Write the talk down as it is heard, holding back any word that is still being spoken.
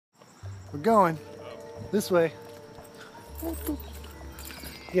We're going. This way.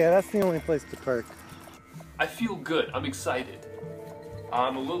 Yeah, that's the only place to park. I feel good. I'm excited.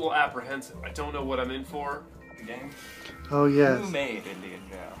 I'm a little apprehensive. I don't know what I'm in for. Game? Oh, yes. Who made Indian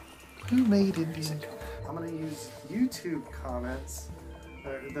Joe? Who made Indian Joe? I'm going to use YouTube comments,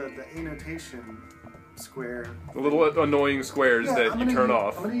 the annotation square. The little annoying squares that you turn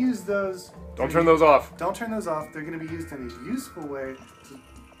off. I'm going to use those. Don't turn those off. Don't turn those off. They're going to be used in a useful way to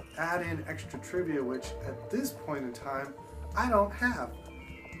add in extra trivia, which at this point in time, I don't have.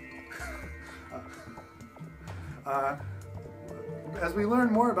 As we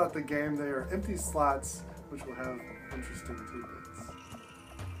learn more about the game, they are empty slots, which will have interesting tidbits.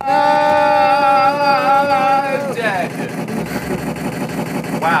 Dead.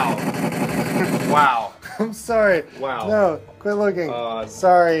 Wow. Wow. I'm sorry. Wow. No, quit looking.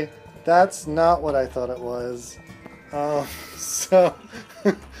 Sorry, that's not what I thought it was. So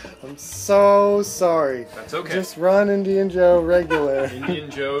I'm so sorry. That's okay. Just run Indian Joe regular.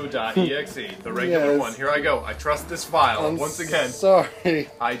 IndianJoe.exe, the regular one. Here I go. I trust this file. Once again. Sorry.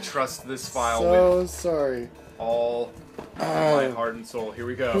 I trust this file with sorry. all my heart and soul. Here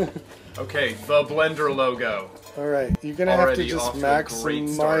we go. Okay, the Blender logo. Alright, you're gonna have to just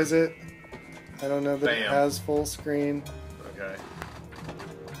maximize it. I don't know that it has full screen. Okay.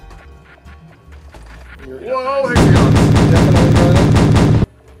 Whoa, here we go. Definitely running.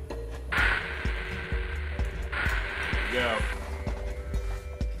 Go.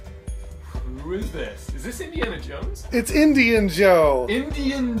 Who is this? Is this Indiana Jones? It's Indian Joe.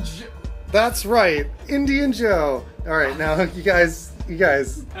 Indian Joe. That's right, Indian Joe. All right, now you guys,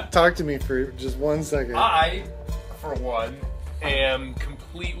 talk to me for just 1 second. I, for one, am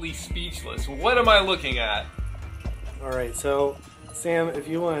completely speechless. What am I looking at? All right, so Sam, if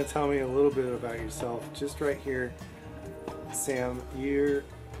you want to tell me a little bit about yourself, just right here. Sam, you're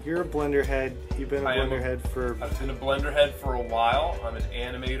a Blender head. You've been a Blender head for... I've been a Blender head for a while. I'm an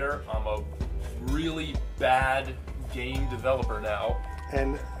animator. I'm a really bad game developer now.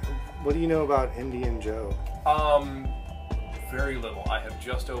 And what do you know about Indian Joe? Very little. I have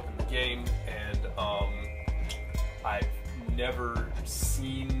just opened the game, and I've never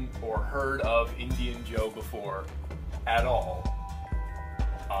seen or heard of Indian Joe before at all.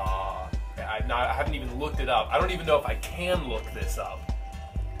 I haven't even looked it up. I don't even know if I can look this up.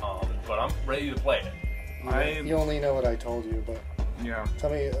 But I'm ready to play it. You only know what I told you, but yeah. Tell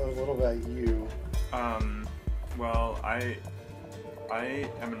me a little about you. Well, I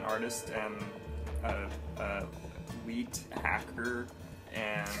am an artist and a wheat hacker,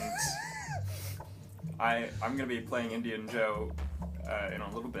 and I'm gonna be playing Indian Joe in a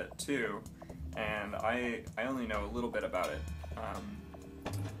little bit too, and I only know a little bit about it.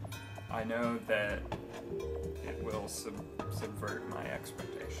 I know that it will subvert my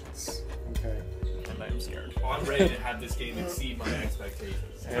expectations. Okay. And I'm scared. Oh, I'm ready to have this game exceed my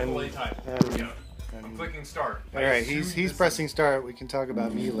expectations. Triple A type. Here we go. I'm clicking start. All right, he's pressing start. We can talk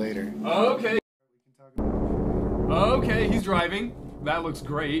about me later. Okay. Okay, he's driving. That looks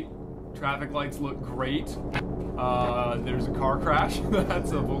great. Traffic lights look great. There's a car crash.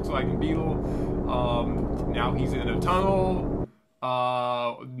 That's a Volkswagen Beetle. Now he's in a tunnel.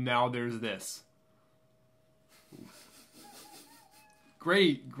 Now there's this.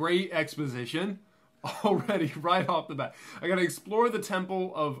 Great exposition. Already, right off the bat. I gotta explore the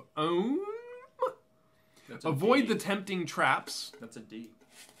temple of Om. Avoid the tempting traps. That's a D.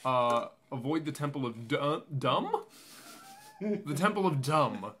 Avoid the temple of Dumb? The temple of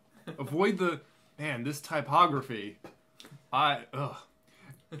Dumb. Avoid the... Man, this typography.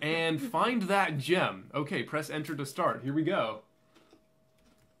 And find that gem. Okay, press enter to start. Here we go.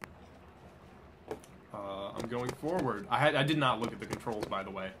 I'm going forward. I did not look at the controls, by the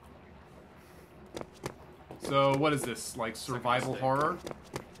way. So, what is this? Like survival horror?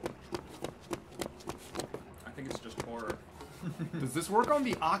 I think it's just horror. Does this work on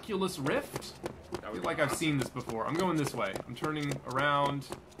the Oculus Rift? I feel like I've seen this before. I'm going this way. I'm turning around.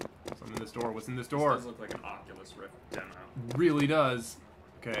 What's in this door? What's in this door? This does look like an Oculus Rift demo. Really does.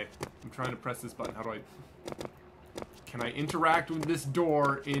 Okay, I'm trying to press this button. How do I... Can I interact with this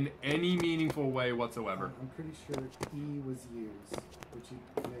door in any meaningful way whatsoever? I'm pretty sure E was used, which you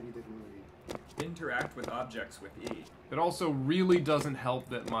maybe didn't read. Interact with objects with E. It also really doesn't help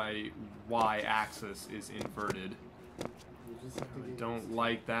that my Y-axis is inverted. I don't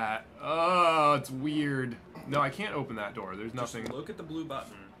like that. Oh, it's weird. No, I can't open that door. There's nothing. Just look at the blue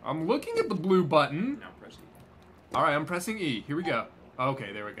button. I'm looking at the blue button. Now press E. Alright, I'm pressing E. Here we go.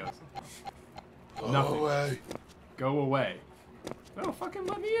 Okay, there it goes. Nothing. Go away. Go away. No, fucking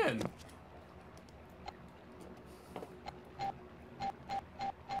let me in.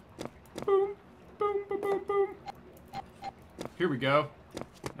 Here we go.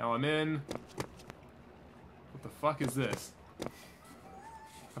 Now I'm in. What the fuck is this?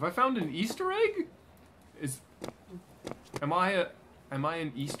 Have I found an Easter egg? Am I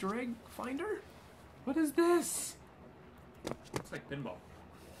an Easter egg finder? What is this? It's like pinball.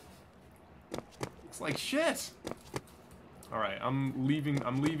 Looks like shit. All right, I'm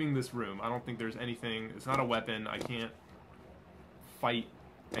leaving this room. I don't think there's anything. It's not a weapon. I can't fight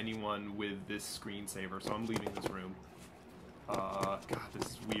anyone with this screensaver, so I'm leaving this room. God,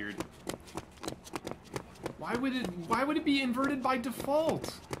 this is weird. Why would it be inverted by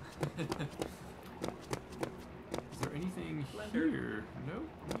default? Is there anything here?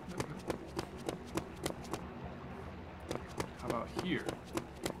 No. How about here?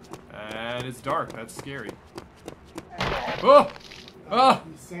 And it's dark. That's scary. Oh! Oh!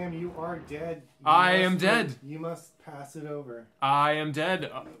 Sam, you are dead. I am dead. You must pass it over. I am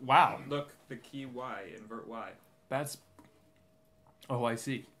dead. Wow. Look, the key Y, invert Y. That's... Oh, I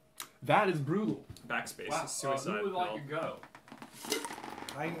see. That is brutal. Backspace Wow. is suicide. Who would like to go?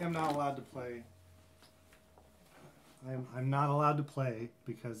 I am not allowed to play. I'm not allowed to play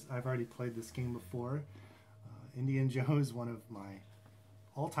because I've already played this game before. Indian Joe is one of my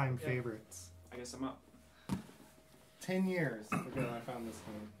all-time favorites. I guess I'm up. 10 years ago I found this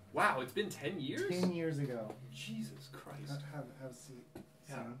game. Wow, it's been 10 years? 10 years ago. Jesus Christ. Have a seat.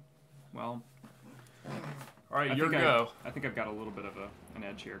 Yeah. Sam. Well, All right, I your think go. I think I've got a little bit of an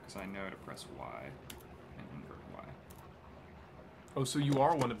edge here because I know to press Y and invert Y. Oh, so you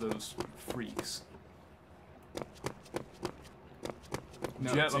are one of those freaks.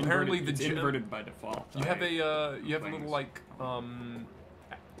 No, Gem- it's apparently inverted, the it's gem- inverted by default. You have a playing little this. like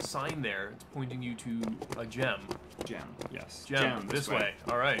sign there. It's pointing you to a gem. Gem, yes. Gem this way.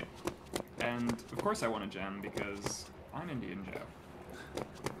 All right. And of course I want a gem because I'm Indian Joe.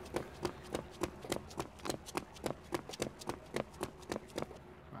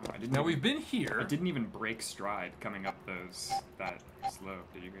 Wow, I didn't Now even, we've been here. I didn't even break stride coming up that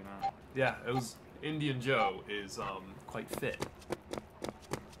slope. Did you hear that? Yeah, it was Indian Joe is quite fit.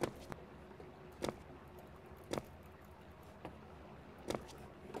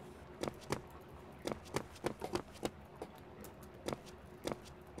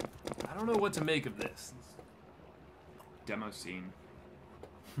 I don't know what to make of this. Demo scene.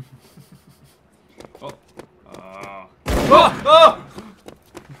 Oh. Oh! Oh!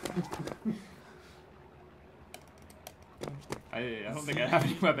 I don't think I have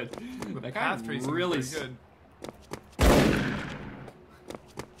any weapon. The That path guy tracing really is pretty good.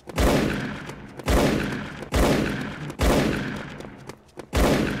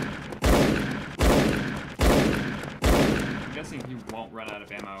 I'm guessing he won't run out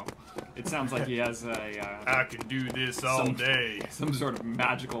of ammo. It sounds like he has a I can do this all day. some sort of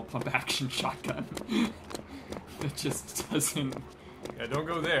magical pump action shotgun. It just doesn't. Yeah, don't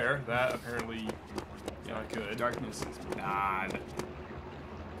go there. That apparently is not good. Darkness is bad.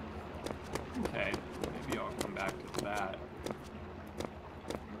 Okay, maybe I'll come back to that.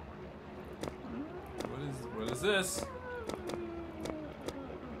 What is this?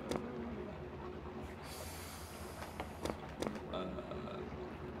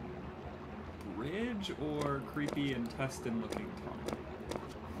 Bridge or creepy intestine-looking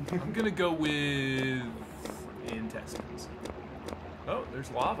tunnel? I'm gonna go with intestines. Oh, there's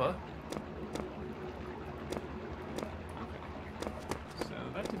lava. Okay. So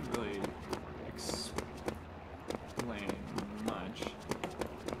that didn't really explain much.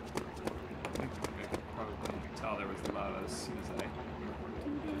 I think I could probably tell there was lava as soon as I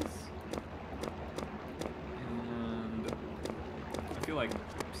do this. And I feel like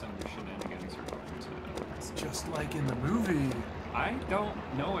some shenanigans are going to... It's just like in the movie. I don't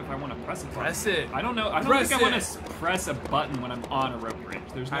know if I want to press a button. Press it. I don't know. I don't Press think I want it. to press a button when I'm on a rope bridge.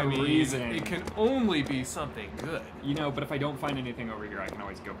 There's no I mean, reason. it can only be something good. You know, but if I don't find anything over here, I can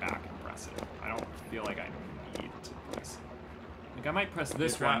always go back and press it. I don't feel like I need to press it. Like, I might press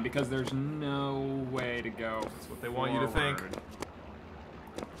this Good job. one because there's no way to go. That's what they want you to think. forward.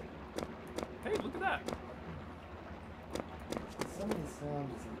 Hey, look at that. Some of the sound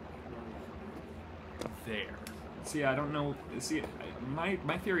is There. See, I don't know. See, my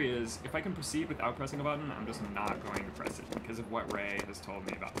theory is if I can proceed without pressing a button, I'm just not going to press it because of what Ray has told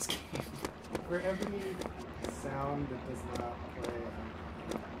me about this game. for every sound that does not play.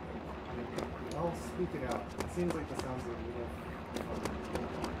 I'll speak it out. It seems like the sounds are a little.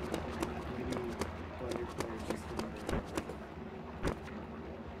 Maybe Blender players just didn't.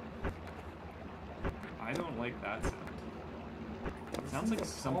 I don't like that sound. It sounds like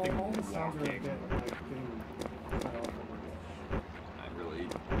something all the sounds are a walking. bit like getting cut off. I really...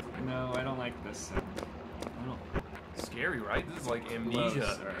 No, I don't like this sound. I don't... Scary, right? This is like amnesia.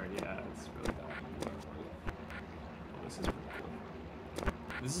 Closer. Yeah, it's really bad. Oh, this is pretty cool.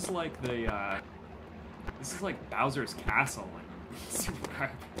 This is like the this is like Bowser's Castle and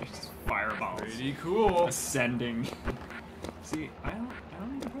there's just fireballs Pretty cool. ascending. See, I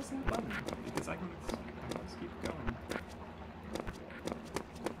don't need to press that button because I can just keep going.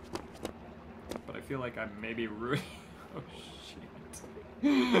 But I feel like I'm maybe ruining. Oh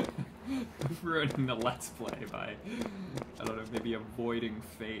shit! Ruining the Let's Play by, I don't know, maybe avoiding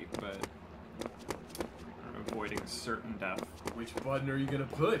fate, but or avoiding certain death. Which button are you gonna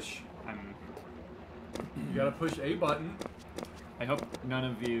push? You gotta push a button. I hope none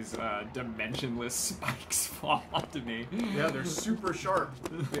of these dimensionless spikes fall onto me. Yeah, they're super sharp.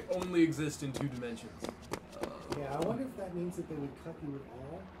 They only exist in 2 dimensions. Yeah, I wonder if that means that they would cut you at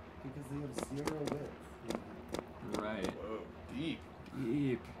all because they have 0 width. Right. Whoa, deep.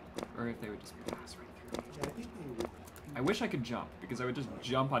 Deep. Or if they would just pass right through. Yeah, I think they would. I wish I could jump, because I would just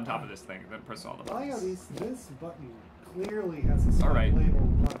jump on top of this thing and then press all the Oh yeah, buttons. this button clearly has a spike Alright.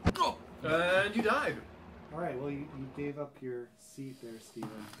 labeled button. Oh, and you died. Alright, well you gave up your seat there, Steven.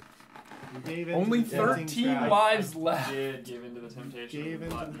 You gave in Only to the tempting 13 traps. lives left. Did give into the temptation. Gave of the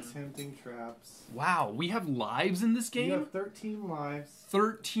in to button. the tempting traps. Wow, we have lives in this You game? have 13 lives.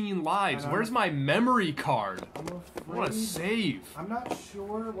 13 lives. And Where's my memory card? I'm I want to afraid... save. I'm not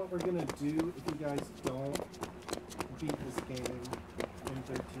sure what we're gonna do if you guys don't beat this game in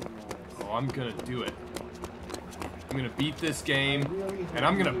 13 lives. Oh, I'm gonna do it. I'm gonna beat this game, I really and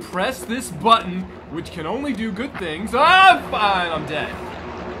I'm gonna hope you- press this button, which can only do good things. Ah, fine, I'm dead.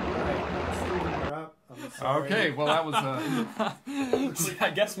 Alright, Steven, you're up. I'm sorry. Okay, well that was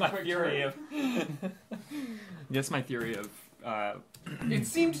I guess my theory of... It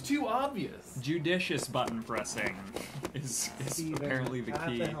seemed too obvious. judicious button pressing is Steven, apparently the at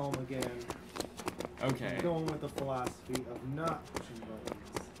key. the helm again. Okay. Going with the philosophy of not pushing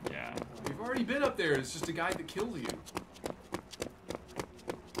buttons. Yeah. You've already been up there. It's just a guy that kills you.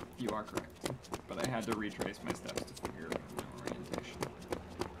 You are correct. But I had to retrace my steps to figure out my orientation.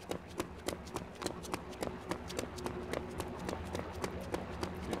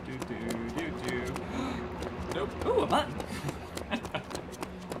 Do. Nope. Ooh, a button!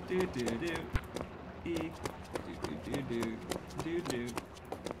 Do. E. Do.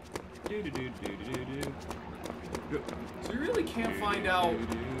 So you really can't find out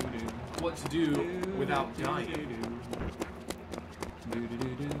what to do without dying.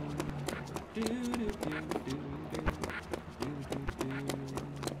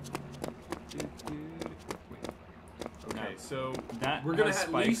 Okay, so That we're gonna has at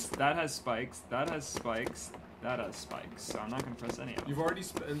spikes. least. That has spikes. That has spikes. That has spikes. So I'm not gonna press any of them. You've already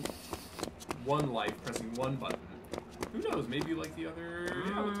spent 1 life pressing 1 button. Who knows? Maybe like the other.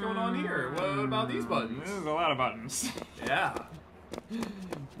 Yeah, what's going on here? What about these buttons? There's a lot of buttons. Yeah. So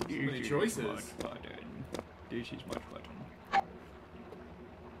many choices. Much button. This is much button.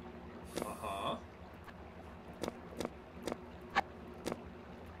 Uh-huh.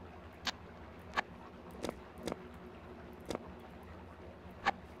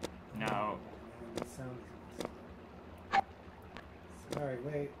 Now, The sound is Sorry,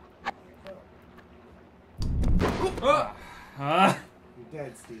 wait. Ah! You're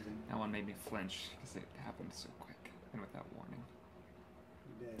dead, Steven. that one made me flinch because it happened so quick and without warning.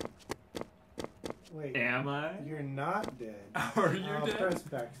 You're dead. Wait. Am I? You're not dead. Are you dead? Press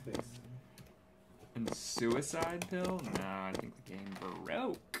backspace. And suicide pill? No, I think the game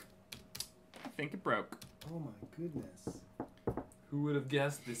broke. I think it broke. Oh my goodness. Who would have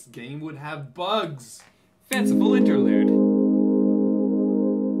guessed this game would have bugs? Fanciful interlude.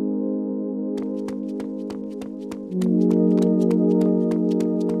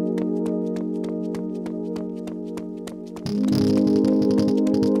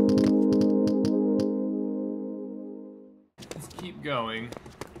 Let's keep going.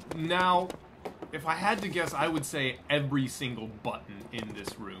 Now, if I had to guess, I would say every single button in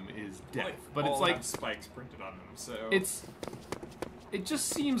this room is death. But it's like spikes printed on them, so it just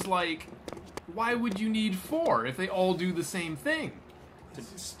seems like, why would you need 4 if they all do the same thing? to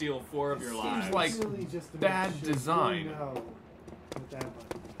steal 4 of your Seems lives. like It's really just to bad make sure design. You know what that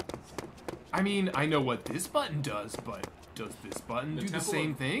button does. I mean, I know what this button does, but does this button do the Temple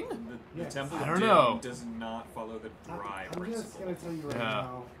same of- thing? The Yes. Temple I of don't Doom know. does not follow the dry I'm just principle. gonna tell you right Yeah.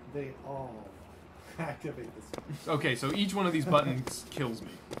 now, they all activate this button. Okay, so each one of these buttons kills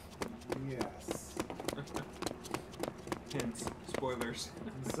me. Yes. Hints. Spoilers.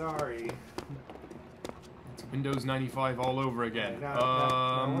 I'm sorry. It's Windows 95 all over again. Now,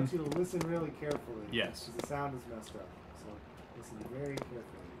 I want you to listen really carefully. Yes. Because the sound is messed up. So listen very carefully.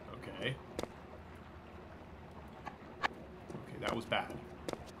 Okay. That was bad.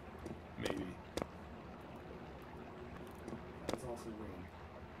 Maybe. That's also green.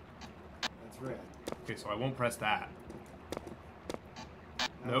 That's red. Okay, so I won't press that. That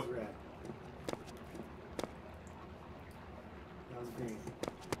Nope. was red. That was green.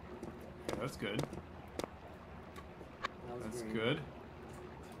 Okay, that's good. That was That's green. good.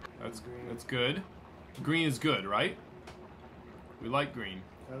 That was green. That's good. Green is good, right? We like green.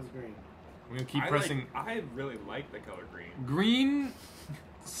 That was green. We're gonna keep pressing. I really like the color green. Green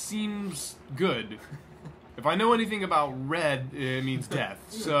seems good. If I know anything about red, it means death.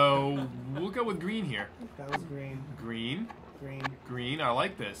 So we'll go with green here. That was green. Green. Green. Green. I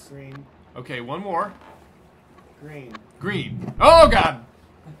like this. Green. Okay, one more. Green. Green. Oh God!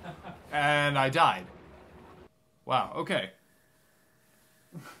 And I died. Wow. Okay.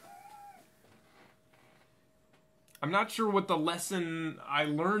 I'm not sure what the lesson I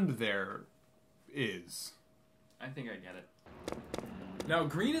learned there is. I think I get it. Now,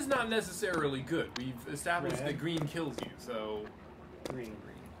 green is not necessarily good. We've established Red. that green kills you, so... Green.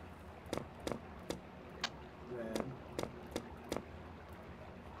 Red.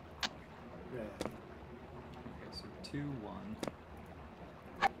 Red. Okay, so 2, 1.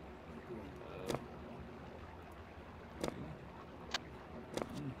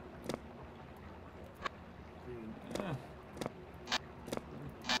 Green. Green.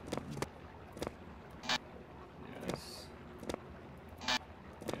 Yes.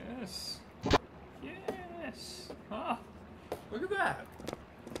 Yes. Yes. Ah. Look at that.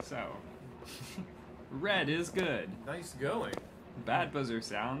 So, red is good. Nice going. Bad buzzer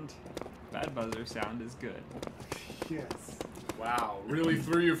sound. Bad buzzer sound is good. Yes. Wow, really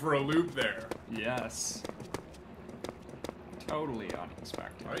threw you for a loop there. Yes. Totally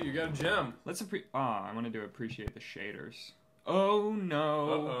unexpected. Alright, you got a gem. Let's I wanted to appreciate the shaders. Oh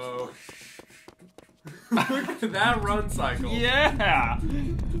no. Uh-oh. Look at that run cycle. Yeah.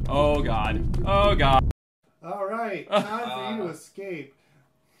 Oh god. Oh god. Alright, time for you to escape.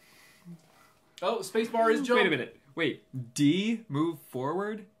 Oh, spacebar is jump. Wait a minute. Wait. D, move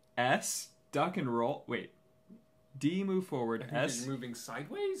forward. S, duck and roll. Wait. D, move forward. I think S, you're moving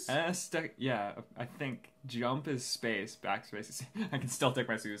sideways? S, duck. Yeah, I think jump is space. Backspace is. I can still take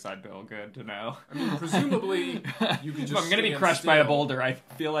my suicide pill. Good to know. I mean, presumably, you can just If I'm gonna be stand crushed by a still. boulder, I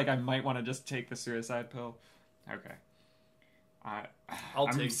feel like I might want to just take the suicide pill. Okay. I'll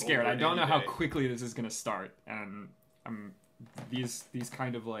I'm take scared. boulder I don't any know how day. quickly this is gonna start, and these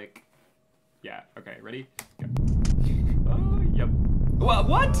kind of like, yeah. Okay, ready? Go. Oh, yep.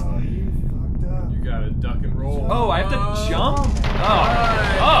 What? Oh, you fucked up. You gotta duck and roll. Oh, I have to jump.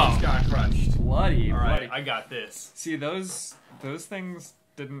 Alright, Oh, just got crushed. bloody. Alright, bloody. I got this. See, those things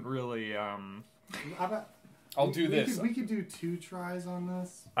didn't really. I'll do we this. we could do 2 tries on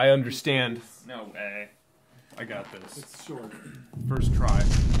this. I understand. No way. I got this. It's short. First try.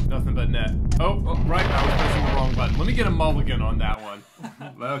 Nothing but net. Oh, right. I was pressing the wrong button. Let me get a mulligan on that one.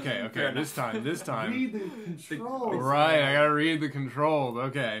 Okay. This time. Read the controls. Right, I gotta read the controls.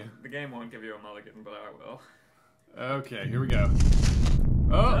 Okay. The game won't give you a mulligan, but I will. Okay, here we go.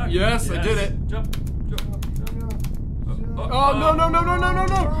 Oh, yes, I did it. Jump. Oh, no.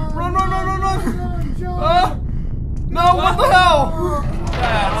 Run. Jump. Ah! No, what the hell?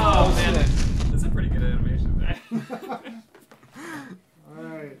 Oh, man. That's a pretty good animation there.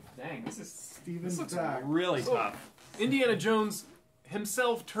 Alright, Dang, this Steven's looks back. really tough. Indiana Jones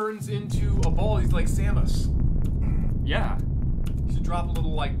himself turns into a ball. He's like Samus. Yeah. You should drop a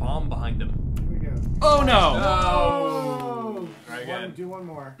little, like, bomb behind him. Here we go. Oh no! Oh! Try again. Do one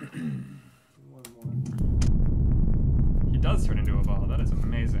more. He does turn into a ball. That is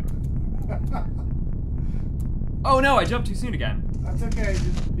amazing. Oh no! I jumped too soon again. That's okay,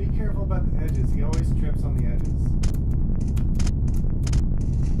 just be careful about the edges. He always trips on the edges.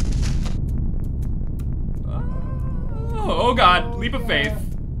 Oh god! Leap of faith.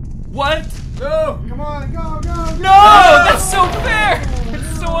 What? No! Come on, go! No! That's so fair!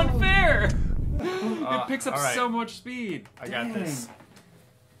 It's so unfair! It picks up all right. so much speed. I got this.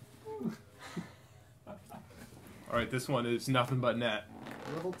 Alright, this one is nothing but net.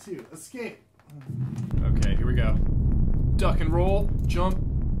 Level 2, escape. Okay, here we go. Duck and roll. Jump.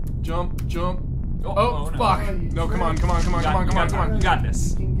 Oh, no. fuck. Oh, you No, come on. You got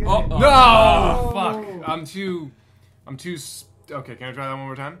this. You can get Oh, it. oh. No! Oh. Fuck. I'm too... Okay, can I try that one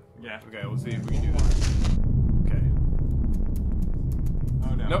more time? Yeah. Okay, let's see if we can do this. Okay.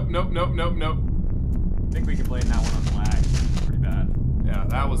 Oh no. Nope. I think we can blame that one on lag. Pretty bad. Yeah,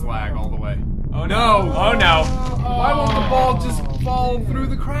 that was lag all the way. Oh no! Oh no! Why won't the ball just fall through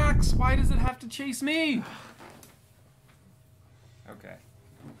the cracks? Why does it have to chase me? Okay.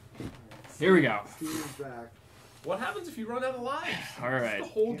 Here we go. Steven's back. What happens if you run out of lives? All right. Does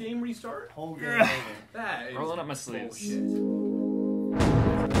the whole game restart? Whole game over. That is Rolling up my sleeves. bullshit.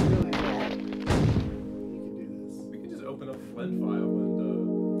 Really bad. You can do this. We could just open up a blend file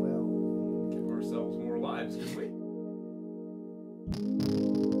and Well, give ourselves more lives, couldn't we?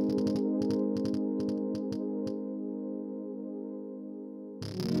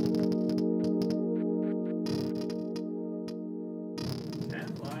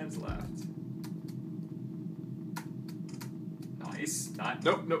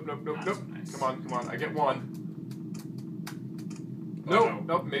 Nope. Nice. Come on. I get one. Oh, Nope.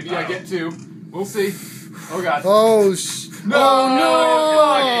 no. Maybe I get two. We'll see. Oh god. oh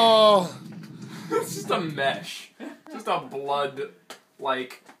no! It's just a mesh. Just a blood,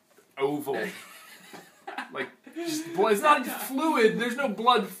 like, oval. Like, just blood. It's not fluid. There's no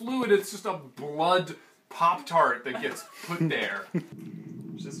blood fluid. It's just a blood Pop-Tart that gets put there.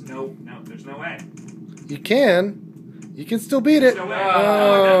 There's just there's no way. You can still beat it. No way.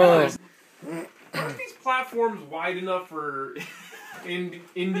 Aren't these platforms wide enough for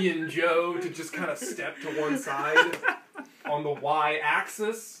Indian Joe to just kind of step to one side on the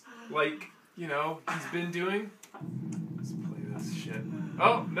Y-axis, like, you know, he's been doing? Let's play this shit.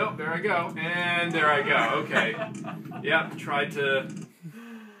 Oh, no, there I go. And there I go. Okay. Yep, tried to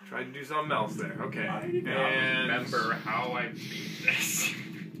do something else there. Okay. And Remember how I beat this.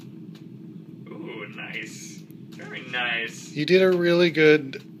 Ooh, nice. Very nice. You did a really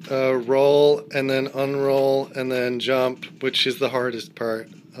good roll and then unroll and then jump, which is the hardest part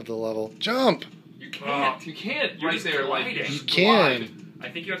of the level. Jump! You can't. You can't. You're Right just there, like, gliding. You glide. can. I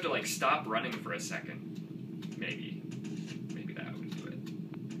think you have to like stop running for a second. Maybe that would do it.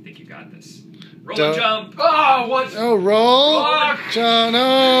 I think you got this. Roll Don't- and jump. Oh, what? Oh, roll! Fuck! John,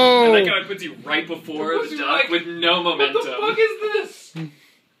 I no! like how it puts you right before Puts the you duck right- with no What momentum. the fuck is this? I'm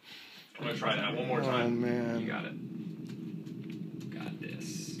gonna try that one more Oh, time. You man. got it. You got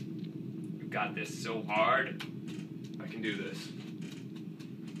this. You got this so hard. I can do this.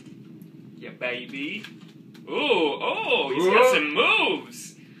 Yeah, baby. Ooh, he's Ooh. got some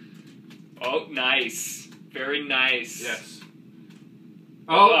moves. Oh, nice. Very nice. Yes.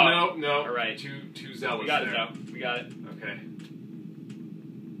 Oh, no. All right. Too zealous We got it, there. though. We got it. Okay.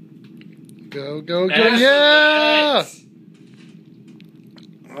 Go, Excellent. yeah!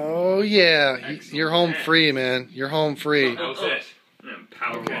 Oh, yeah. Excellent. You're home free, man. You're home free. That was it. And then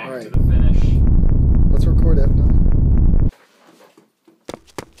power Okay. walk Alright. to the finish. Let's record F9.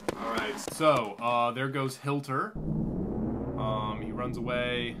 Alright, so, there goes Hilter. He runs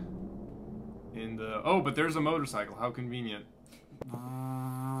away in the... Oh, but there's a motorcycle. How convenient.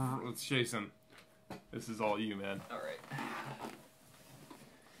 Let's chase him. This is all you, man. Alright.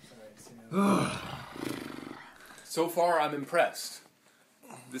 So far, I'm impressed.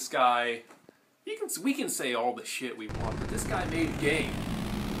 This guy... We can say all the shit we want, but this guy made a game.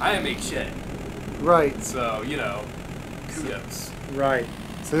 I didn't make shit. Right, So, you know, kudos. right.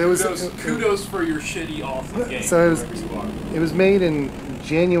 So there was Kudos for your shitty, awesome game. So it was- whoever you are. It was made in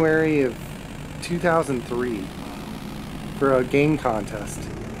January of 2003 for a game contest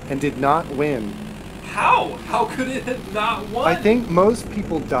and did not win. How? How could it have not won? I think most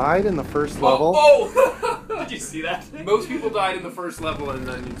people died in the first level. Oh! Did you see that? Most people died in the first level, and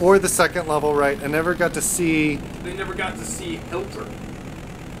then Or the second level, right? I never got to see. they never got to see Hilter.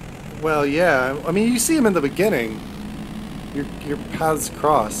 Well, yeah. I mean, you see him in the beginning. Your paths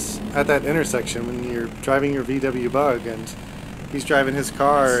cross at that intersection when you're driving your VW Bug and he's driving his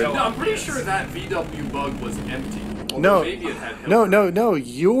car. So- No, I'm pretty sure that VW Bug was empty. Although No. maybe it had Hilter. No.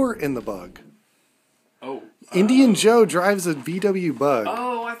 You're in the Bug. Oh. Indian Joe drives a VW Bug.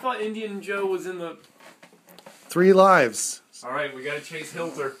 Oh, I thought Indian Joe was in the... 3 lives. All right, we gotta chase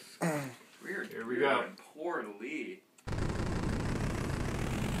Hilter. Weird. Here we go. Poor Lee.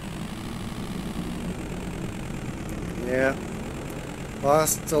 Yeah.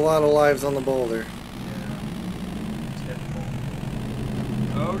 Lost a lot of lives on the boulder.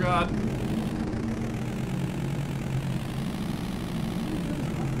 Oh, God.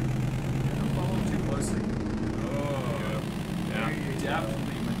 Don't follow him too closely. Oh. Yeah.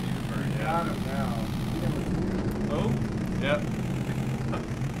 Definitely maneuver. Got him now. Oh. Yep.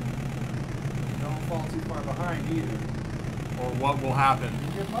 Don't fall too far behind either. Or what will happen?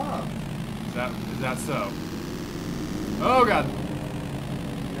 You get bombed. Is that so? Oh, God.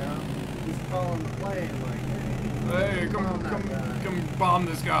 You know? He's calling the play and like, Hey, come bomb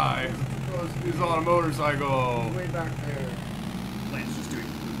this guy. He's on a motorcycle. way back there. Lane's just doing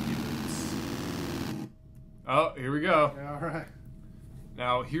loops. Oh, here we go. Yeah, alright.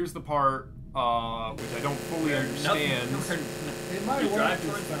 Now, here's the part which I don't fully understand. It might You work drive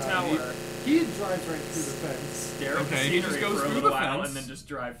this towards the time. tower. He drives right through the fence. Stare at the Okay, he just scenery goes for a through little the while fence. and then just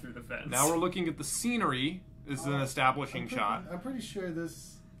drive through the fence. Now we're looking at the scenery. This is an establishing shot. I'm pretty sure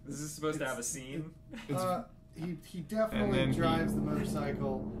this. Is this supposed to have a scene? He definitely drives the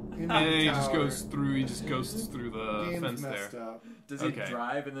motorcycle in the And then he tower. just goes through. He just goes through the Game's fence messed there. up. Does he Okay.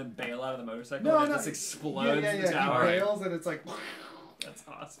 drive and then bail out of the motorcycle No, and no. it just explodes yeah, the tower? He bails and it's like. That's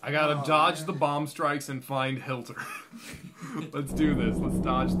awesome. I gotta dodge the bomb strikes and find Hilter. Let's do this. Let's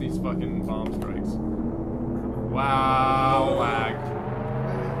dodge these fucking bomb strikes. Wow, lag.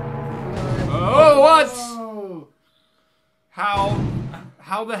 Oh, what? Oh.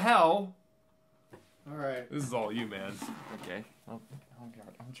 How the hell? All right. This is all you, man. Okay, I'll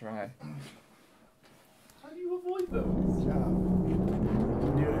try. How do you avoid those? Good job. You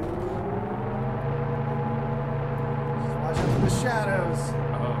can do it. Just watch out for the shadows.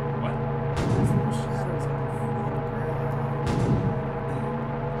 Oh, what? There's little shadows on the ground.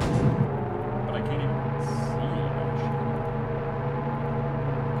 But I can't even see much.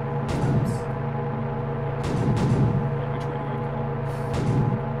 Which way do I go?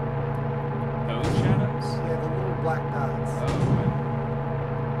 Those shadows? Yeah, the little black dots. Oh,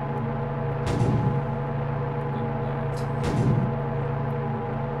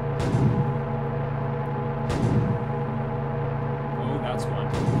 oh, that's one.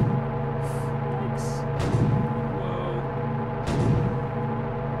 Thanks. Whoa.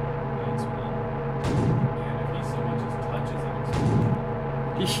 That's one. Man, if he so much as touches it,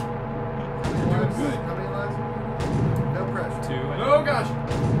 Good. How many lives? No pressure. Two. oh gosh!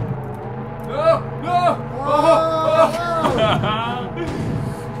 No! No! Oh!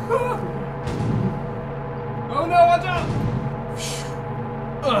 Oh no! Watch out!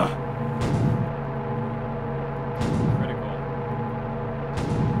 Ugh. Critical.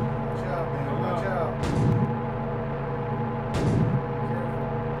 Watch out, man. Watch out.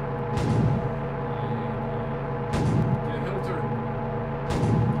 Get Hilter.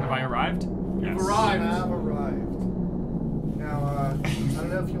 Have I arrived? You've You arrived. have arrived. Now, I don't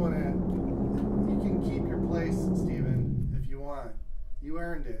know if you want to. You can keep your place, Steven, if you want. You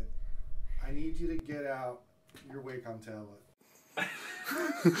earned it. I need you to get out your Wacom tablet.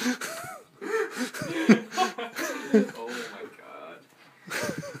 Oh my god.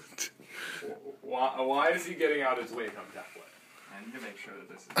 Why is he getting out his Wacom tablet? I need to make sure that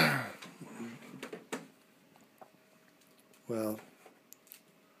this is. Well,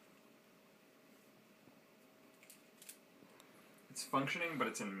 It's functioning, but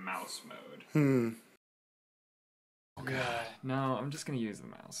it's in mouse mode. yeah. No, I'm just gonna use the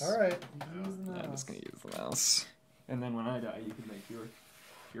mouse. All right. Use the I'm mouse. just gonna use the mouse. And then when I die, you can make your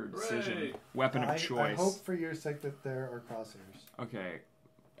decision. Hooray. Weapon I of choice. hope for your sake that there are crosshairs. Okay.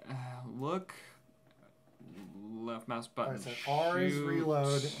 Look. Left mouse All button. right, so R is shoot.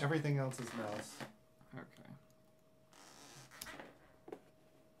 reload. Everything else is mouse. Okay.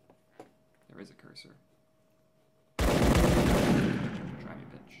 There is a cursor. Try me,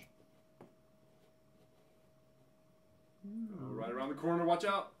 bitch. Right around the corner. Watch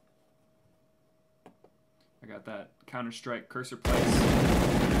out. I got that Counter-Strike cursor place.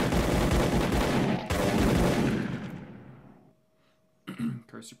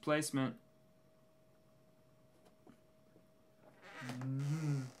 Cursor placement.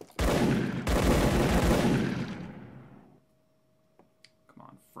 Come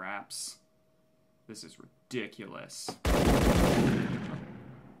on, fraps. This is ridiculous.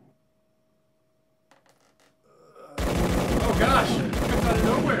 Oh gosh! It comes out of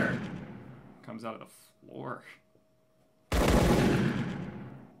nowhere. Comes out of the floor.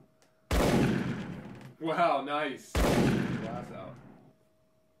 Wow, nice. Glass out.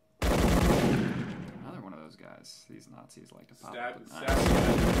 Another one of those guys. These Nazis like to pop Stab, up with stab.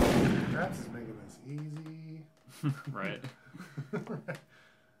 knives. Perhaps is making this easy. Right. Oh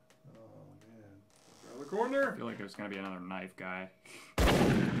man. Around the corner. I feel like there's gonna be another knife guy.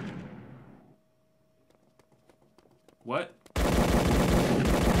 What?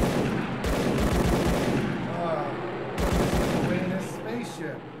 Way in a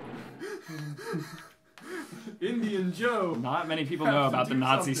spaceship. Indian Joe. Not many people Have know to about the do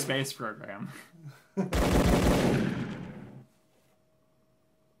Nazi something. space program.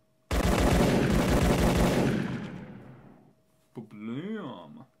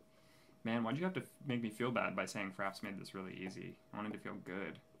 Blam. Man, why'd you have to make me feel bad by saying Fraps made this really easy? I wanted to feel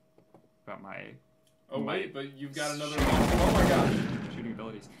good about my Oh wait, but you've got another. Shit. Oh my gosh. shooting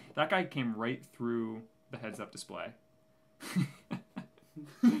abilities. That guy came right through the heads-up display.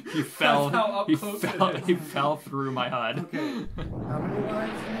 He fell. That's how up He close fell. it is. He fell through my HUD. Okay. How many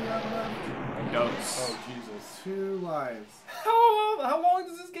lives do you have left? Dose. Oh Jesus. 2 lives. How long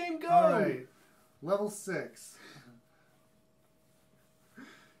does this game go? All right. Level 6.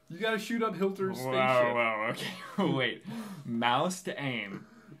 You gotta shoot up Hilter's spaceship. Whoa, okay. Wait. Mouse to aim.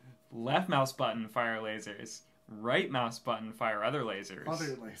 Left mouse button, fire lasers. Right mouse button, fire other lasers. Other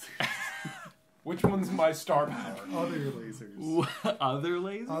lasers. Which one's my star power? Other lasers. Other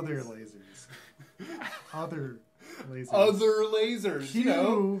lasers? Other lasers. Other lasers. Other lasers.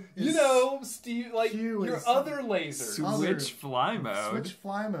 Q You know, Steve, like, Q your is- other lasers. Switch fly mode. Switch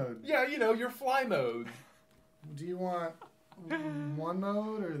fly mode. Yeah, you know, your fly mode. Do you want one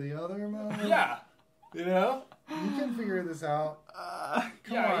mode or the other mode? Yeah. You know? You can figure this out.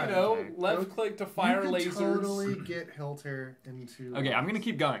 Come Yeah, on. you know, Okay. left click to fire you lasers. can totally get Hilter into... Okay, I'm gonna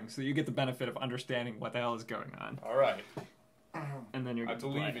keep going so you get the benefit of understanding what the hell is going on. All right. And then you're I gonna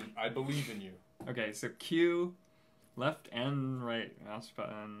believe play. in I believe in you. Okay, so Q, left and right mouse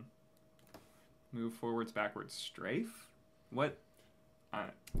button. Move forwards, backwards, strafe? What? Okay.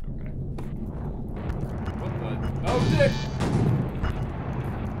 What the? Oh, dick!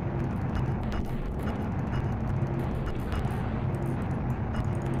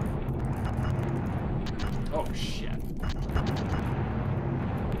 Oh, shit.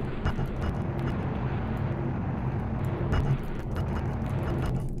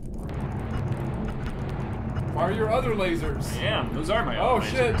 Fire your other lasers. I am. Those are my Oh, other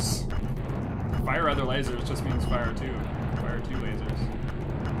shit. lasers. Fire other lasers just means fire two. Fire two lasers.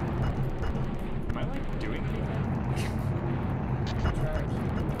 Am I, like, doing anything? Try to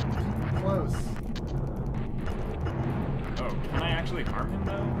keep close. Oh, can I actually harm him,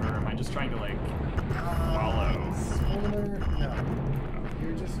 though? Or am I just trying to, like, follow? Spoiler? No.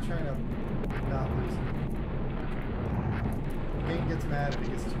 You're just trying to not lose him. Game gets mad if he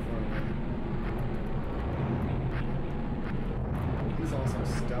gets too far away. He's also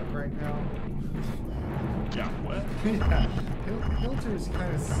stuck right now. Yeah, what? Yeah, Hilter's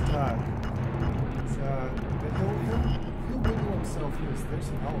kind of stuck. But he'll wiggle himself loose. There's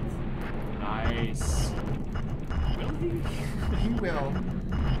some health. Nice. Will he? He will.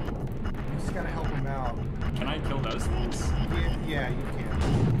 You just gotta help him out. Can I kill those things? Yeah, you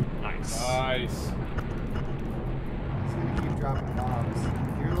can. Nice. Nice. He's gonna keep dropping bombs.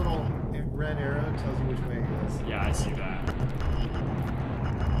 Your little red arrow tells you which way he is. Yeah, I see that.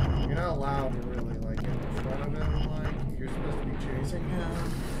 You're not allowed to really like get in front of him. Like you're supposed to be chasing him.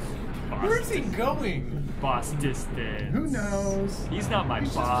 Boss Where's he dis- going? Boss distance. Who knows? He's not my He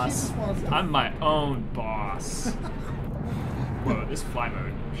just boss. wants to- I'm my own boss. Whoa, this fly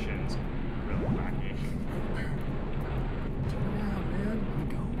mode shit is really wacky. Turn around, man.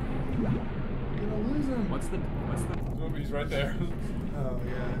 You're gonna lose him. What's the? Oh, he's right there. Oh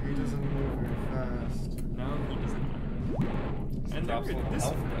yeah, he doesn't move very fast. No, he doesn't. And Drops there- little this,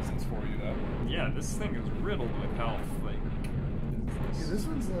 health presents for you, though. yeah, this thing is riddled with health. Like, Yeah, this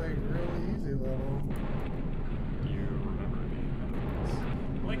one's like really easy level. you remember being enemies.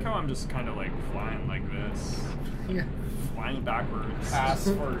 I like how I'm just kind of like flying like this, Yeah. flying backwards. Ass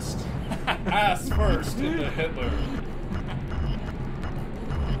first. Ass first into Hitler.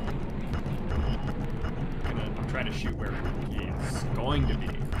 I'm trying to shoot where he's going to be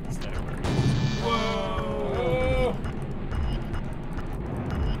instead of where he is. Whoa!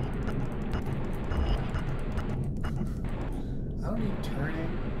 I don't need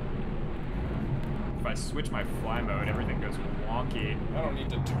turning. If I switch my fly mode, everything goes wonky. I don't need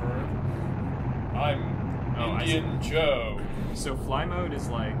to turn. I'm Oh, I see. Indian Joe. So fly mode is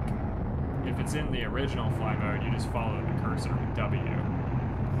like, if it's in the original fly mode, you just follow the cursor with W.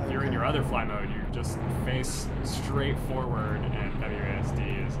 If you're in your other fly mode, you just face straight forward, and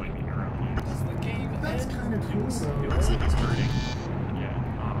WASD is like the arrow keys. Does the game That's end? kind of cool though. It looks like right? he's hurting. Yeah.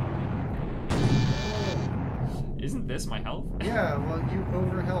 Isn't this my health? Yeah, well, you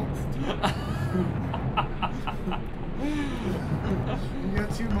overhelped. You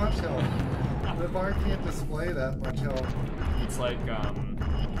got too much health. The bar can't display that much health. It's like,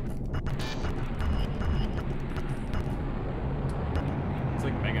 it's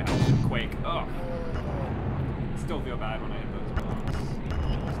like Mega Health in Quake. Oh, still feel bad when I hit those bombs.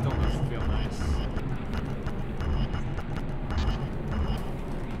 Still doesn't feel nice.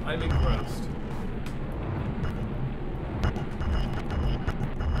 I'm engrossed.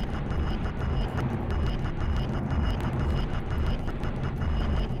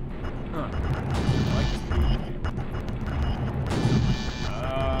 Huh. I like this movie.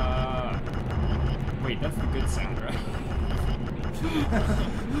 Wait, that's the good sound, right?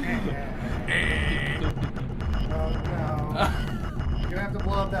 Oh no. You're gonna have to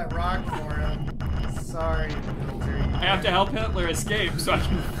blow up that rock for him. Sorry, Hilter. I have to help Hitler escape so I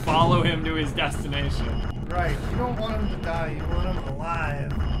can follow him to his destination. Right, you don't want him to die, you want him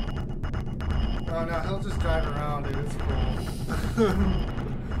alive. Oh no, he'll just drive around it. It's cool.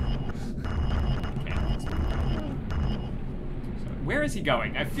 Where is he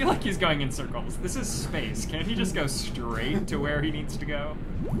going? I feel like he's going in circles. This is space. Can't he just go straight to where he needs to go?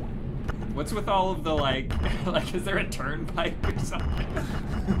 What's with all of the, like, is there a turnpike or something?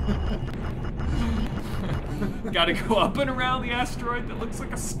 Gotta go up and around the asteroid that looks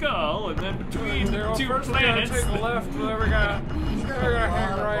like a skull, and then between two planets. Take a left, then we gotta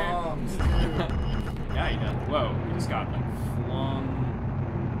hang right. Bombs, Yeah, he does. Whoa, he just got, like, flung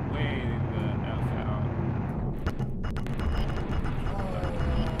way the F out.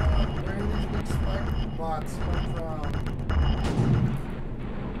 where do these big spike bots come from?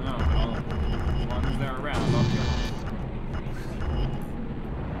 No, but as long as they're around, I'll kill them.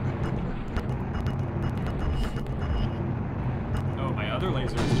 Oh, my other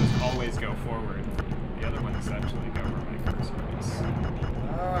lasers just always go forward. The other ones actually go where my cursor is.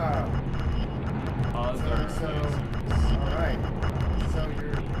 Ah. Other So, lasers. alright. So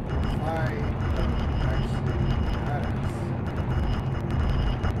your fly actually matters.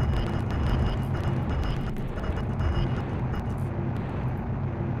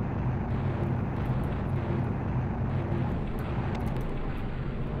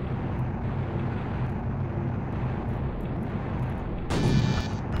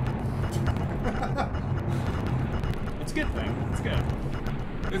 It's a good thing. It's good.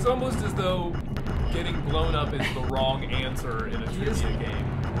 It's almost as though getting blown up is the wrong answer in a trivia game.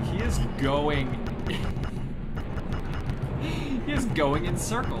 He is going. He is going in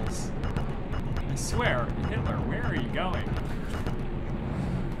circles. I swear, Hitler, where are you going?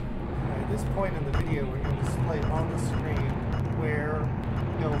 At this point in the video, we're going to display on the screen where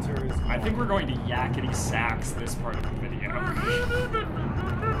Hilter is. I think we're going to yakety sax this part of the video.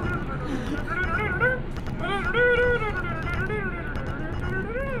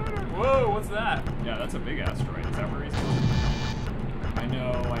 Whoa, what's that? Yeah, that's a big asteroid. Is that where he's going? I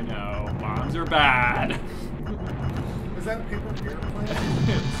know. Bombs are bad. Is that a paper airplane?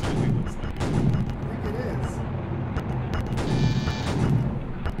 It certainly looks like it. I think it is.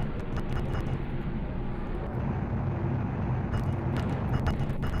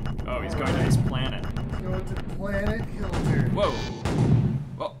 Oh, he's going to his planet. Let's go to Planet Hilter. Whoa.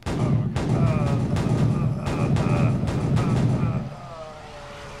 Well, oh,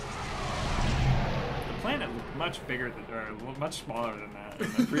 the planet looked much bigger than, or much smaller than that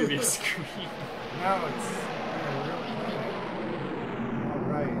in the previous screen. Now it's a real planet.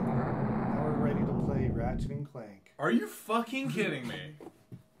 Alright. Now we're ready to play Ratchet and Clank. Are you fucking kidding me?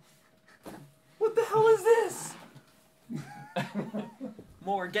 What the hell is this?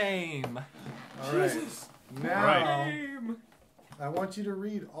 More game. Alright. Jesus. Now, Game. I want you to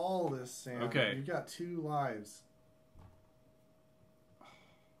read all this, Sam. Okay. You've got 2 lives.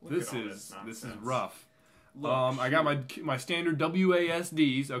 This is rough. Look, I got my standard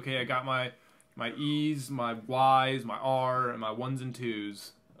WASDs. Okay, I got my E's, my Y's, my R, and my 1s and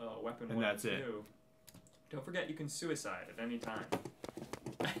 2s. Weapon And 1 that's and it. 2. Don't forget you can suicide at any time.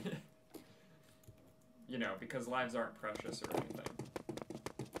 You know, because lives aren't precious or anything.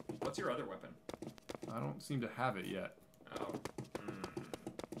 What's your other weapon? I don't seem to have it yet. Oh.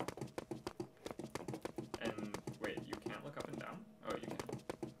 And wait, you can't look up and down? Oh, you can.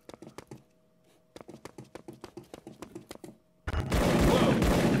 Whoa!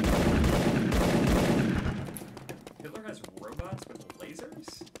 Hitler has robots with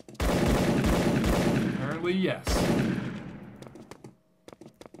lasers? Apparently, yes.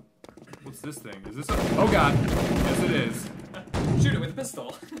 What's this thing? Is this a... Oh god! Yes, it is. Shoot it with a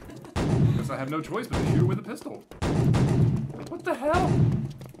pistol! Guess I have no choice but to shoot it with a pistol. What the hell?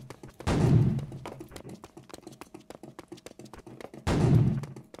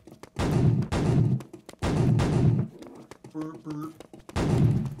 Burp, burp.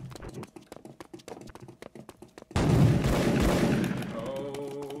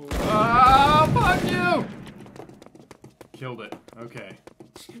 Oh. Ah, fuck you! Killed it. Okay.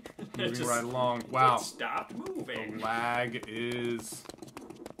 Moving Just- right along. Wow. It stopped moving. The lag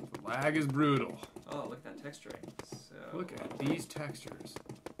is brutal. Oh, look at that texturing. So, Look at these textures.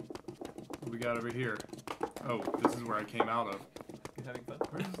 What do we got over here? Oh, this is where I came out of. You having fun?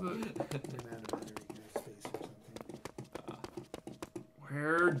 Where's the... Ran out of battery in your space or something.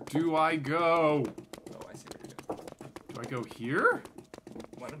 Where do I go? Oh, I see what you're doing. Do I go here?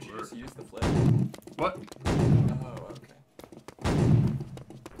 Why don't you Sure. just use the flip? What? Oh, okay.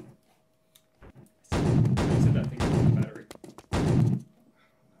 I said that thing was the battery.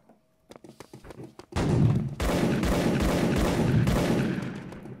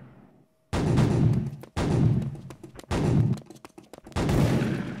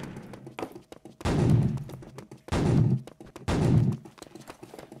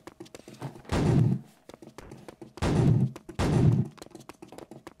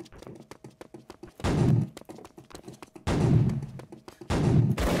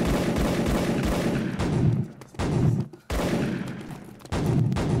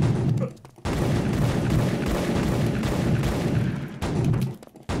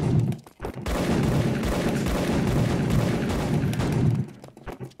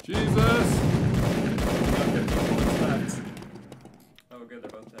 Jesus! Got 15 bullets left. Oh, good, they're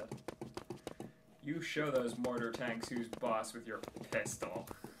both dead. You show those mortar tanks who's boss with your pistol.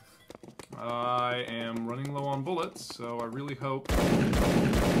 I am running low on bullets, so I really hope.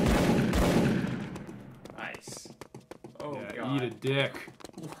 Nice. Oh, Yeah, God. eat a dick.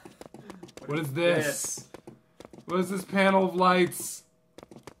 What is this? this? What is this panel of lights?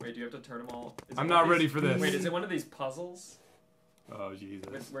 Wait, do you have to turn them all? Is it I'm one of not ready these- for this. Wait, is it one of these puzzles? Oh,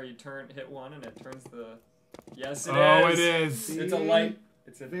 Jesus. Where you hit one and it turns the... Yes, it is. Oh, it is. It's a light.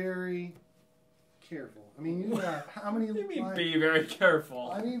 It's a... Very careful. I mean, you got how many What do you mean, lives? be very careful?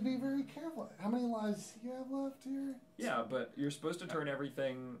 I mean, be very careful. How many lives do you have left here? Yeah, but you're supposed to turn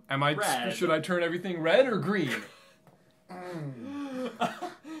everything Should red. I turn everything red or green?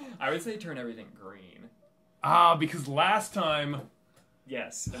 I would say turn everything green. Ah, because last time,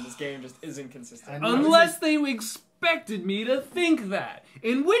 Yes, and this game just isn't consistent. I know. unless they expected me to think that,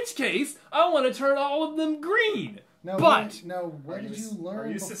 in which case I want to turn all of them green. No, But- what Are did you- you learn are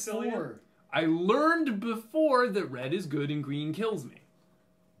you before? Sicilian? I learned before that red is good and green kills me.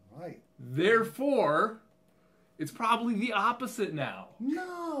 Right. Therefore, it's probably the opposite now.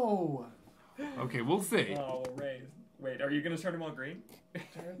 No. Okay, we'll see. Oh, Ray. Wait, are you going to turn them all green?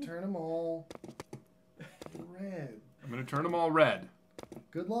 Turn them all red. I'm gonna turn them all red.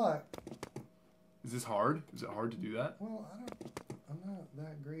 Good luck. Is this hard? Is it hard to do that? Well, I'm not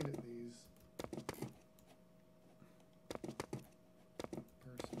that great at these.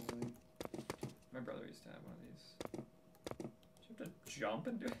 Personally. My brother used to have one of these. Do you have to jump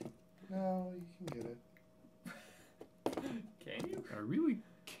and do it? No, you can get it. Can you? I really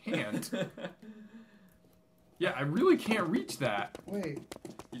can't. Yeah, I really can't reach that. Wait.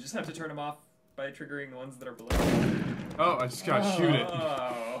 You just have to turn them off by triggering the ones that are below. Oh, I just gotta shoot it.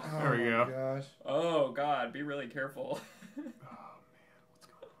 Oh. There we Oh go. my gosh. Oh, God. Be really careful. Oh man,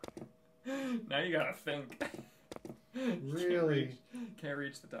 what's going on? Now you gotta think. Really? Can't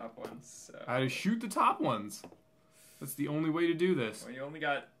reach the top ones. So. I had to shoot the top ones. That's the only way to do this. Well, you only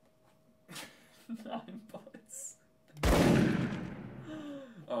got 9 bullets.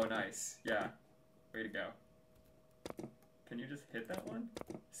 Oh, nice. Yeah. Way to go. Can you just hit that one?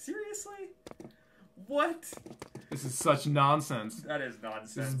 Seriously? What? This is such nonsense. That is This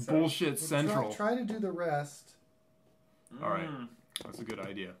nonsense. is bullshit Well, central. Try to do the rest. All right. Mm. That's a good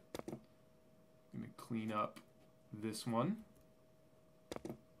idea. I'm gonna clean up this one.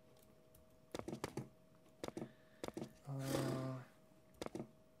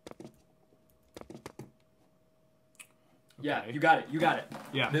 Yeah, Okay. you got it. You got it.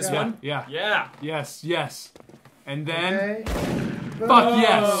 Yeah. This yeah, one? Yeah. Yeah. Yes. Yes. And then Okay. Fuck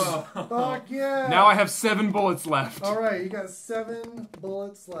yes! Oh. Fuck yeah! now I have 7 bullets left. All right, you got 7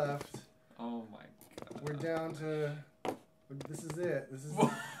 bullets left. Oh my God. We're down to. This is it. This is.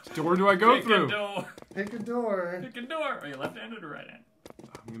 Which door do I go Pick through? a door. Pick a door. Pick a door. Are you left-handed or right-handed?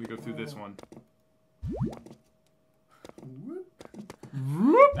 I'm gonna go through this one. Whoop.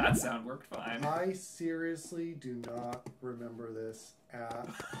 Whoop. That sound worked fine. I seriously do not remember this at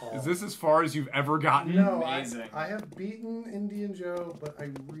all. Is this as far as you've ever gotten? No, Amazing. I have beaten Indian Joe, but I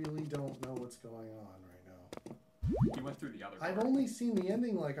really don't know what's going on right now. You went through the other door. I've only seen the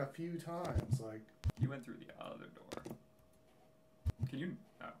ending like a few times. Like, You went through the other door. Can you...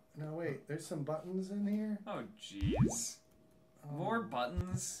 Oh. no, wait, there's some buttons in here. Oh, jeez. Oh. More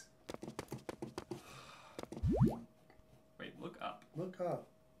buttons. Wait, look up. Look up.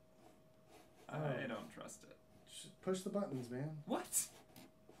 I don't trust it. Push the buttons, man. What?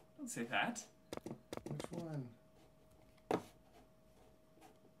 Don't say that. Which one?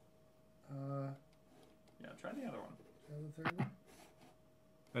 Yeah, try the other one. The third one?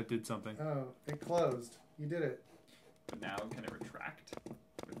 That did something. Oh, it closed. You did it. But now, can it retract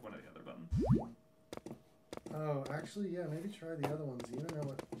with one of the other buttons? Oh, actually, yeah. Maybe try the other ones. You don't know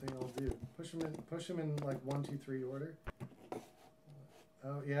what they all do. Push them in like 1, 2, 3 order.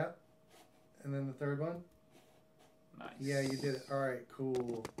 Oh yeah, and then the third one. Nice. Yeah, you did it. All right,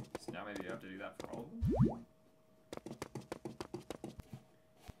 cool. So now maybe you have to do that for all of them.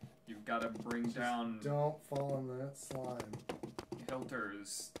 You've got to bring down Don't fall in that slime.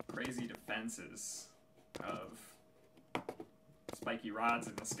 Hilter's crazy defenses of spiky rods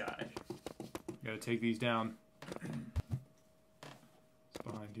in the sky. Gotta take these down. It's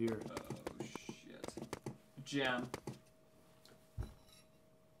behind here. Oh shit. Gem.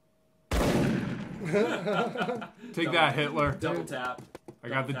 Take that, Hitler. Double tap. I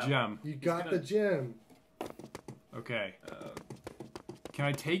got the Double tap. gem. You got gonna- the gem. Okay. Can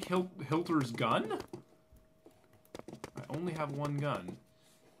I take Hilter's gun? I only have 1 gun.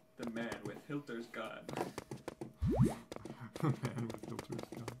 The man with Hilter's gun. Man with Hilter's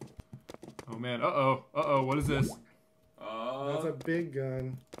gun. man. Uh-oh. What is this? That's a big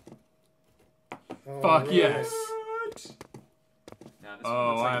gun. Fuck Alright. yes. Now, this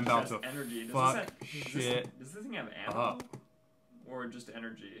Oh, one looks like I'm it about has to energy. fuck shit Does this thing have ammo? up. Or just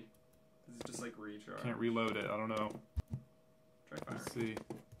energy? Is it just like recharge? Can't reload it. I don't know. Try fire. Let's see.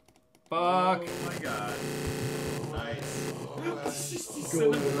 Fuck. Oh my god. Nice. He's Go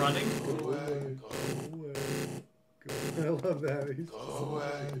still away. running. Go away. Go away. I love that. He's Go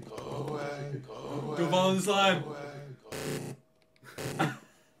away. Go away. Go away. Go fall in the slime.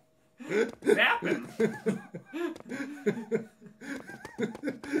 Zap him. Go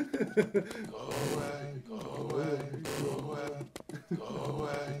away. Go away. Go away. Go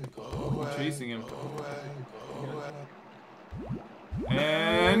away. Go away. Chasing him. Go away. Go away.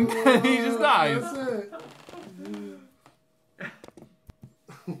 And he just dies.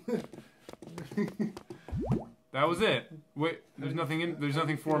 That was it. Wait, there's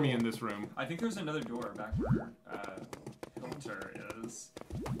nothing for me in this room. I think there's another door back where Hilter is.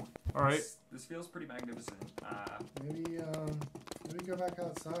 All right. This feels pretty magnificent. Maybe go back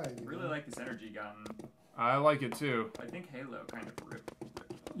outside. I really like this energy gun. I like it too. I think Halo kind of ripped.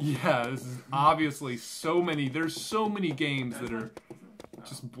 Yeah, this is obviously so many. There's so many games that are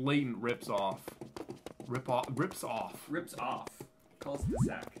just blatant rips off. Rips off. Rips off. Calls the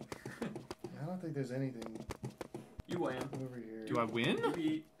sack. I don't think there's anything You win. over here. Do I win? You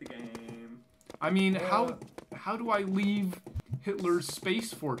beat the game. I mean, how do I leave Hitler's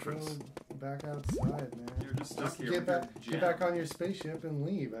space fortress? Go back outside, man. You're just stuck here. Get with your back, gem. get back on your spaceship and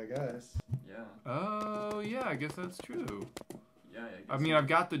leave, I guess. Yeah. Oh yeah, I guess that's true. Yeah. I mean, I've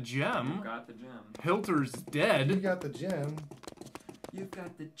got the gem. You got the gem. Hilter's You dead. got the gem. You've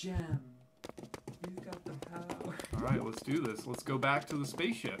got the gem. You've got the power. All right, let's do this. Let's go back to the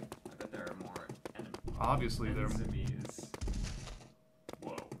spaceship. I bet there are more enemies. Obviously, there. Enemies.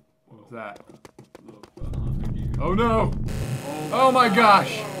 Whoa. What's that? Look behind you. Oh no! Oh my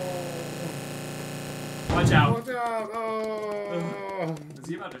gosh! Watch out. Watch out! Oh! Is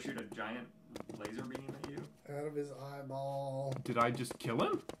he about to shoot a giant laser beam at you? Out of his eyeball. Did I just kill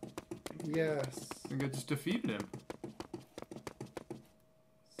him? Yes. I think I just defeated him.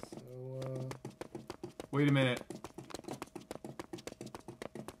 So, Wait a minute.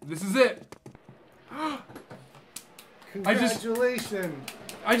 This is it! congratulations!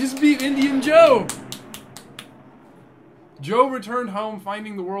 I just beat Indian Joe! Joe returned home,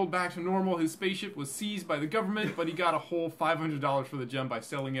 finding the world back to normal. His spaceship was seized by the government, but he got a whole $500 for the gem by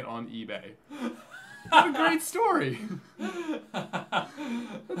selling it on eBay. What a great story!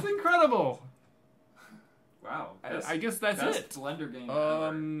 That's incredible! Wow. I guess that's best it. Blender game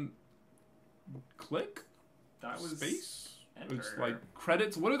ever. Click? That was Space? enter. It's like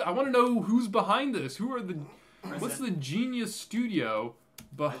credits. What are I want to know who's behind this. Who are the? Press What's it. the genius studio I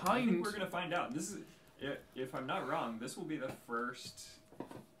behind? think we're gonna find out. This is, if I'm not wrong, this will be the first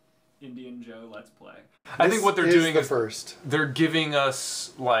Indian Joe Let's Play. I think what they're doing is first. they're giving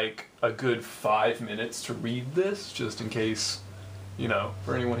us like a good 5 minutes to read this, just in case, you know,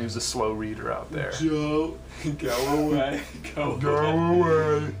 for anyone who's a slow reader out there. Joe, Go away. Go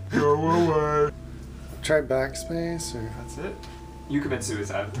away, go away. Try backspace or. That's it. You commit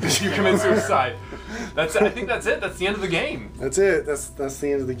suicide. You commit suicide. That's. I think that's it. That's the end of the game. That's it. That's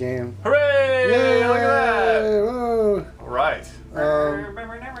the end of the game. Hooray! Yay! Look at that. Whoa. All right.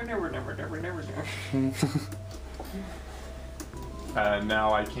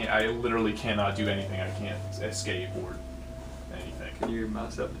 Now I can't. I literally cannot do anything. I can't escape or anything. Can you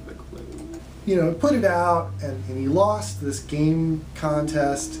mouse up to the clue? You know, put it out, and he lost this game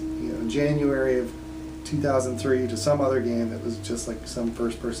contest, you know, in January of 2003 to some other game that was just like some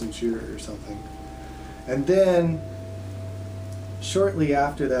first-person shooter or something. And then, shortly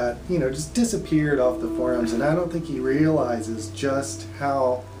after that, you know, just disappeared off the forums, and I don't think he realizes just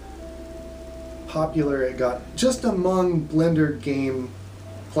how popular it got just among Blender game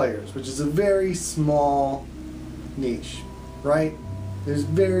players, which is a very small niche, right? There's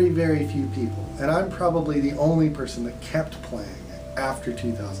very, very few people, and I'm probably the only person that kept playing it after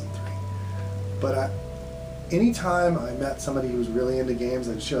 2003. But anytime I met somebody who was really into games,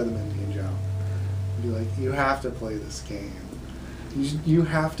 I'd show them Indian Joe. I'd be like, you have to play this game. You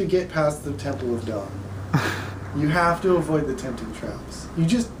have to get past the Temple of Dawn. You have to avoid the tempting traps. You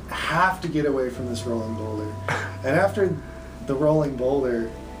just have to get away from this rolling boulder. And after the rolling boulder,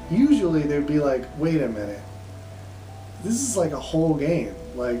 usually they'd be like, wait a minute. This is like a whole game.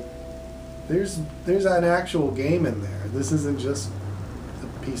 Like, there's an actual game in there. This isn't just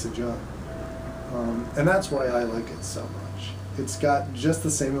a piece of junk. And that's why I like it so much. It's got just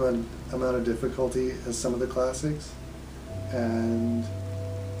the same amount of difficulty as some of the classics, and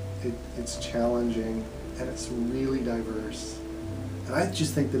it's challenging, and it's really diverse. And I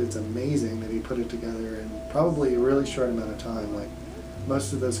just think that it's amazing that he put it together in probably a really short amount of time. Like,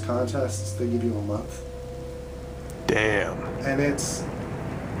 most of those contests, they give you a month. Damn. And it's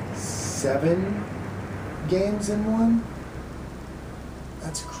 7 games in one?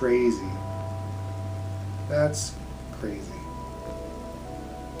 That's crazy. That's crazy.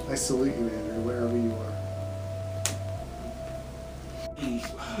 I salute you, Andrew, wherever you are.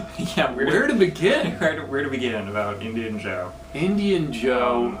 Yeah, Where to begin? where to begin about Indian Joe? Indian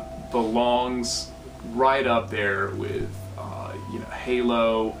Joe belongs right up there with,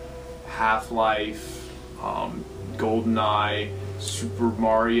 Halo, Half-Life, GoldenEye, Super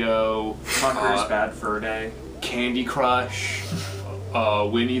Mario, Conker's Bad Fur Day, Candy Crush,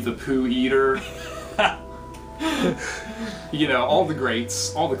 Winnie the Pooh Eater. All the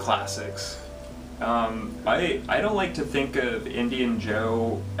greats, all the classics. I don't like to think of Indian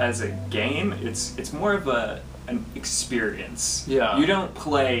Joe as a game. It's more of an experience. Yeah. You don't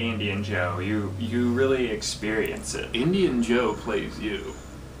play Indian Joe. You really experience it. Indian Joe plays you.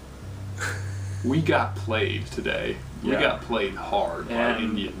 We got played today. We Yeah. got played hard by And-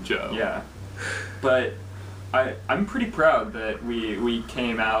 Indian Joe. Yeah. But I'm pretty proud that we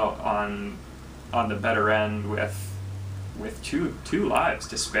came out on the better end with two lives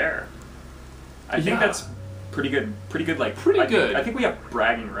to spare. I think that's pretty good. Pretty good. I think we have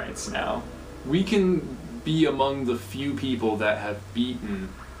bragging rights now. We can be among the few people that have beaten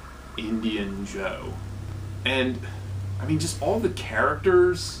Indian Joe. And, I mean, just all the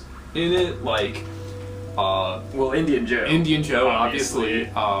characters in it, like, Well, Indian Joe. Indian Joe, obviously.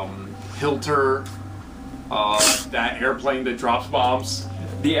 Hilter, that airplane that drops bombs.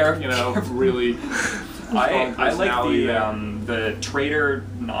 The air. Really. I like personality the traitor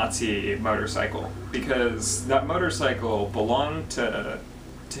Nazi motorcycle, because that motorcycle belonged to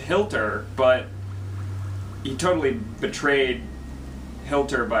Hilter, but he totally betrayed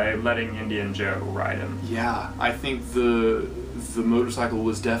Hilter by letting Indian Joe ride him. Yeah, I think the motorcycle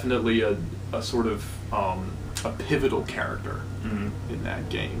was definitely a sort of a pivotal character in that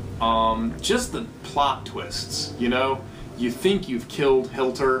game. Just the plot twists, you think you've killed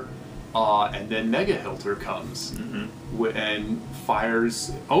Hilter, and then Mega Hilter comes and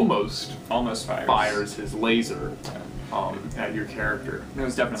almost fires his laser at your character. It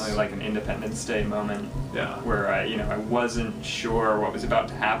was definitely like an Independence Day moment. Yeah. Where I wasn't sure what was about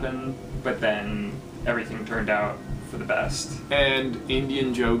to happen, but then everything turned out for the best. And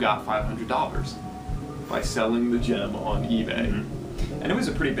Indian Joe got $500 by selling the gem on eBay. And it was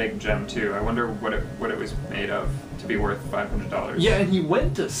a pretty big gem too. I wonder what it was made of to be worth $500. Yeah, and he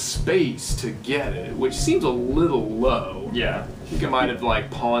went to space to get it, which seems a little low. Yeah. I think he might have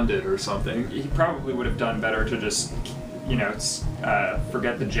pawned it or something. He probably would have done better to just,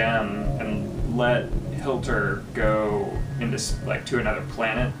 forget the gem and let Hilter go into to another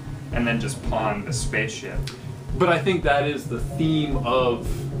planet, and then just pawn the spaceship. But I think that is the theme of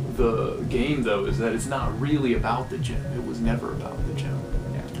the game, though, is that it's not really about the gem. It was never about the gem.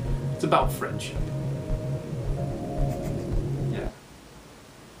 Yeah. It's about friendship. Yeah.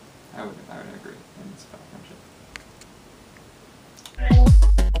 I would agree. And it's about friendship.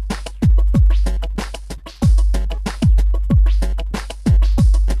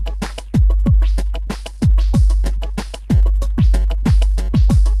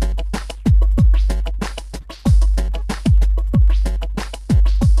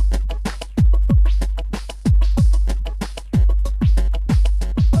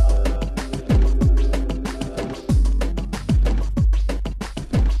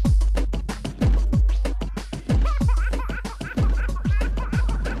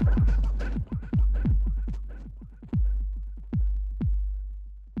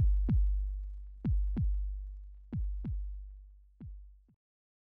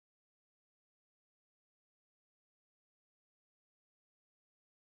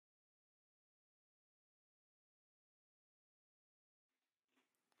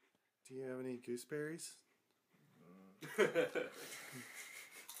 Do you have any gooseberries?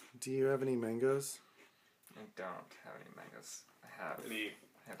 Do you have any mangoes? I don't have any mangoes. I have Do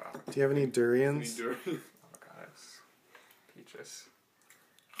you have any durians? avocados, peaches,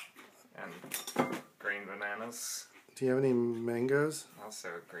 and green bananas. Do you have any mangoes? Also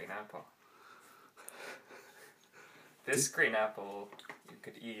a green apple. This green apple you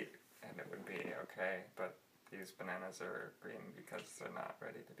could eat and it would be okay, but these bananas are green because they're not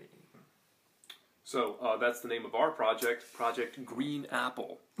ready to be eaten. So that's the name of our project, Project Green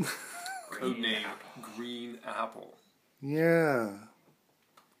Apple. Codename Green Apple. Yeah.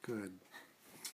 Good.